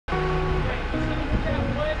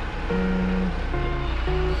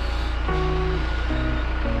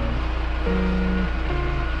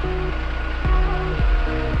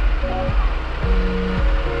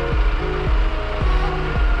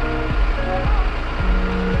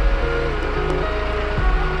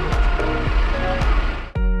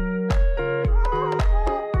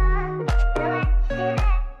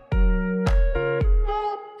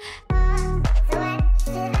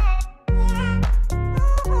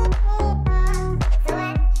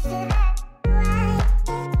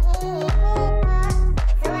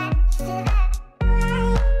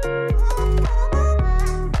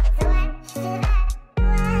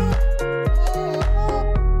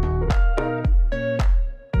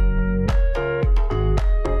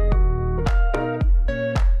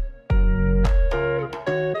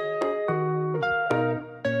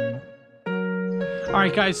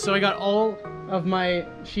Alright guys, so I got all of my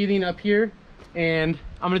sheathing up here and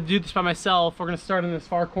I'm going to do this by myself. We're going to start in this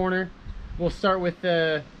far corner. We'll start with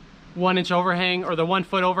the 1 inch overhang or the 1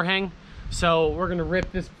 foot overhang. So we're going to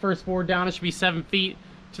rip this first board down. It should be 7 feet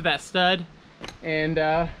to that stud. And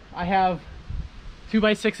I have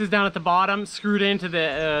 2x6s down at the bottom screwed into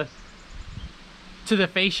the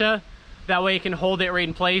fascia. That way it can hold it right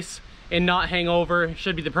in place and not hang over. It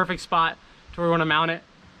should be the perfect spot to where we want to mount it.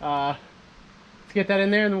 Let's get that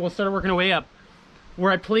in there and then we'll start working our way up.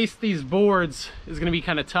 Where I place these boards is going to be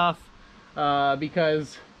kind of tough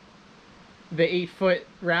because the 8-foot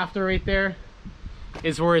rafter right there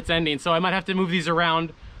is where it's ending. So I might have to move these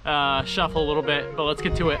around, shuffle a little bit, but let's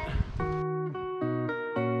get to it.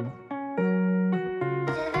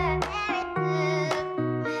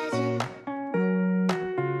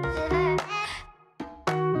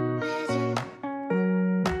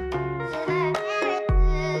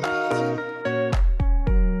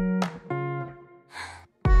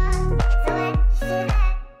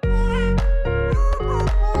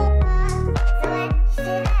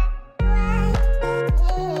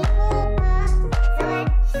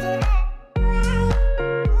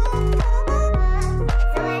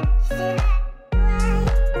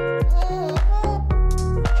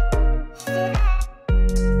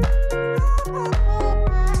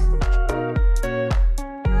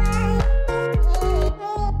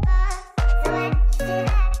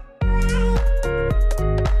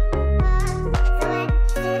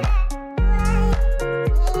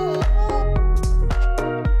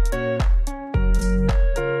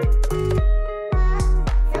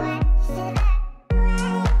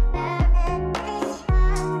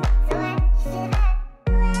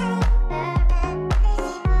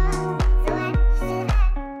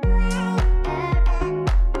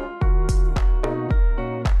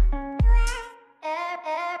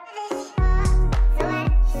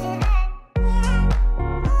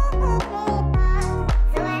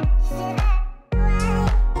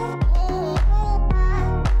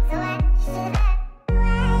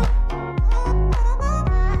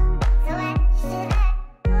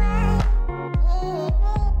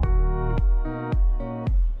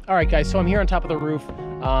 All right guys, so I'm here on top of the roof.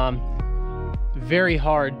 Very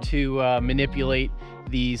hard to manipulate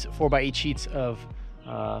these 4x8 sheets of,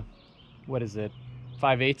 what is it,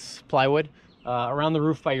 5/8 plywood around the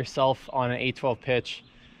roof by yourself on an 812 pitch.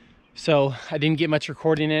 So I didn't get much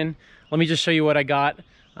recording in. Let me just show you what I got.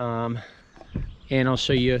 And I'll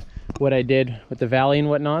show you what I did with the valley and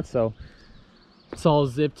whatnot. So it's all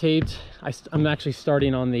zip taped. I'm actually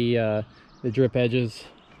starting on the drip edges.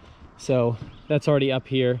 So that's already up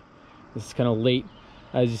here. This is kind of late.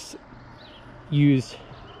 I just used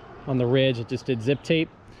on the ridge, I just did zip tape.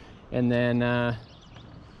 And then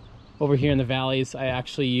over here in the valleys, I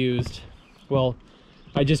actually used, well,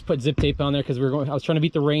 I just put zip tape on there because I was trying to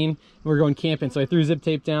beat the rain. We were going camping, so I threw zip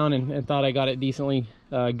tape down and thought I got it decently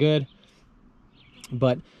good.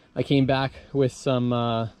 But I came back with some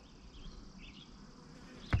of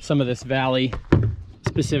this valley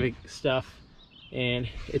specific stuff, and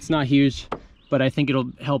it's not huge, but I think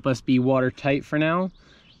it'll help us be watertight for now.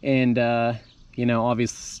 And you know,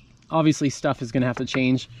 obviously stuff is gonna have to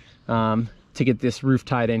change to get this roof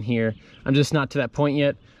tied in here. I'm just not to that point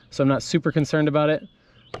yet, so I'm not super concerned about it.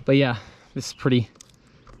 But yeah, this is pretty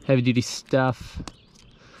heavy duty stuff,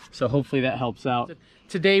 so hopefully that helps out.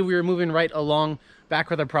 Today we were moving right along back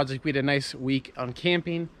with our project. We had a nice week on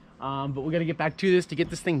camping, but we got to get back to this to get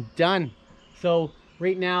this thing done. So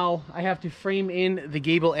right now I have to frame in the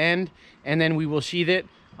gable end and then we will sheath it.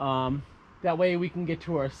 That way we can get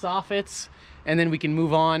to our soffits and then we can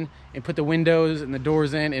move on and put the windows and the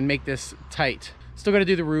doors in and make this tight. Still got to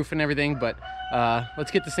do the roof and everything, but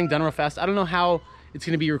let's get this thing done real fast. I don't know how it's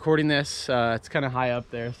going to be recording this. It's kind of high up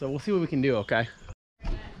there, so we'll see what we can do, okay?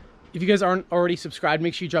 If you guys aren't already subscribed,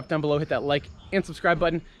 make sure you drop down below, hit that like and subscribe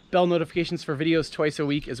button, bell notifications for videos twice a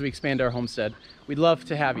week as we expand our homestead. We'd love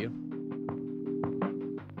to have you.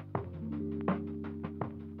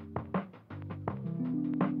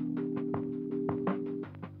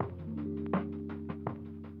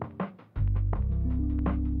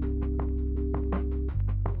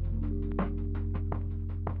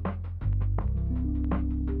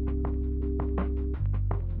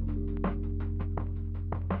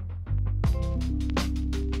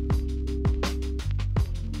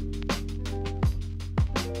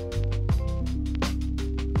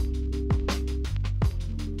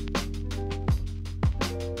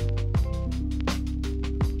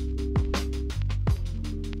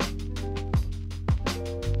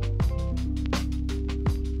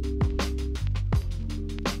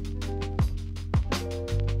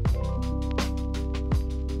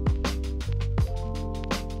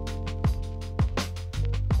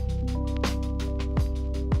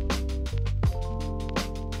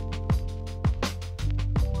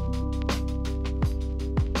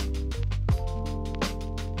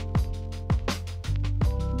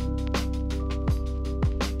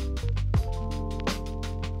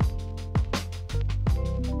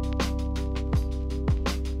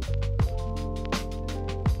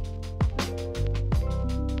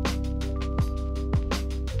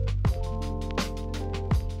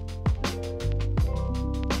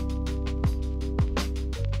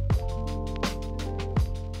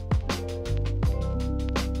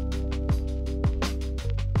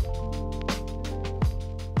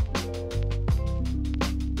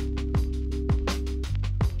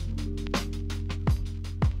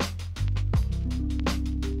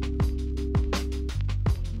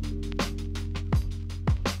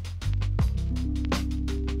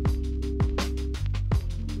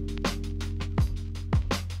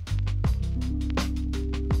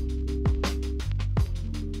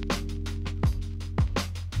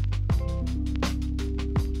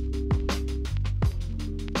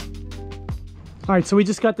 All right, so we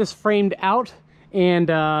just got this framed out, and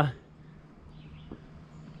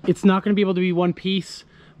it's not going to be able to be one piece,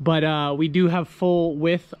 but we do have full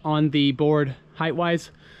width on the board height-wise,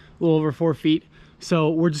 a little over 4 feet. So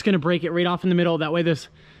we're just going to break it right off in the middle. That way there's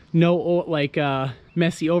no like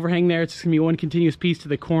messy overhang there. It's just going to be one continuous piece to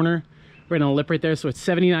the corner, right on the lip right there. So it's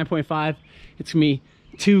 79.5. It's going to be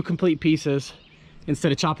 2 complete pieces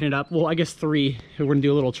instead of chopping it up. Well, I guess 3. We're going to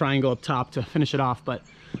do a little triangle up top to finish it off, but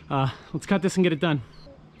let's cut this and get it done.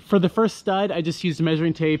 For the first stud, I just used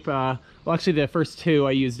measuring tape. Well, actually the first 2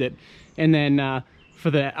 I used it, and then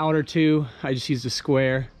for the outer 2 I just used a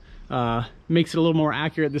square. Makes it a little more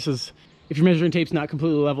accurate. This is, if your measuring tape's not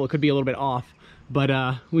completely level, it could be a little bit off,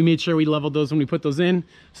 but we made sure we leveled those when we put those in,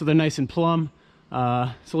 so they're nice and plumb.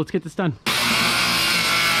 So let's get this done.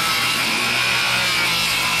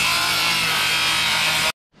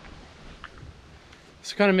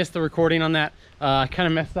 So kind of missed the recording on that. I kind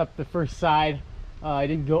of messed up the first side. I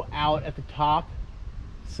didn't go out at the top,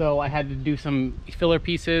 so I had to do some filler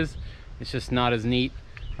pieces. It's just not as neat.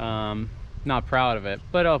 Not proud of it,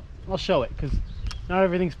 but I'll show it because not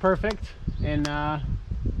everything's perfect. And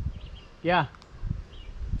yeah,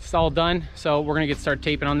 it's all done. So we're gonna start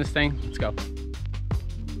taping on this thing. Let's go.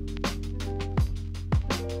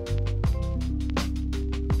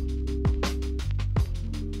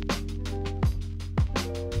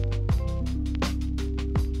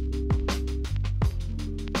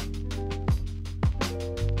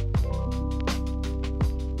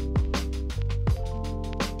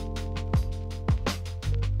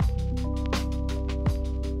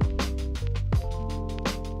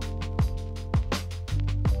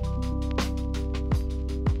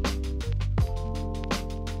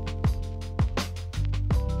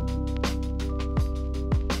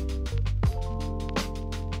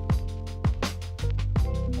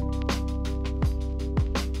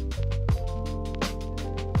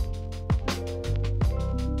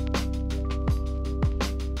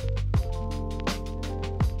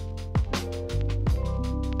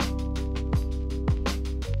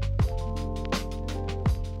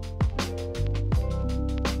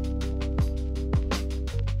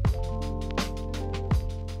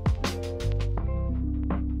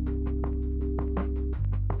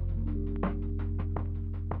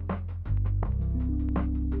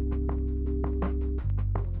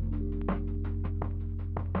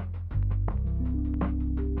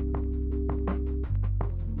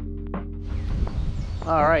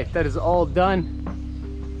 All right, that is all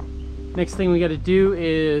done. Next thing we got to do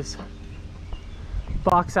is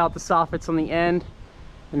box out the soffits on the end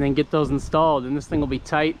and then get those installed, and this thing will be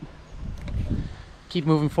tight. Keep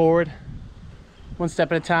moving forward. one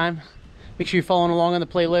step at a time. Make sure you're following along on the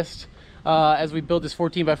playlist as we build this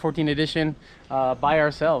 14 by 14 edition by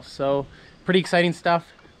ourselves. So pretty exciting stuff.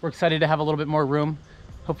 We're excited to have a little bit more room.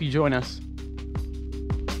 Hope you join us.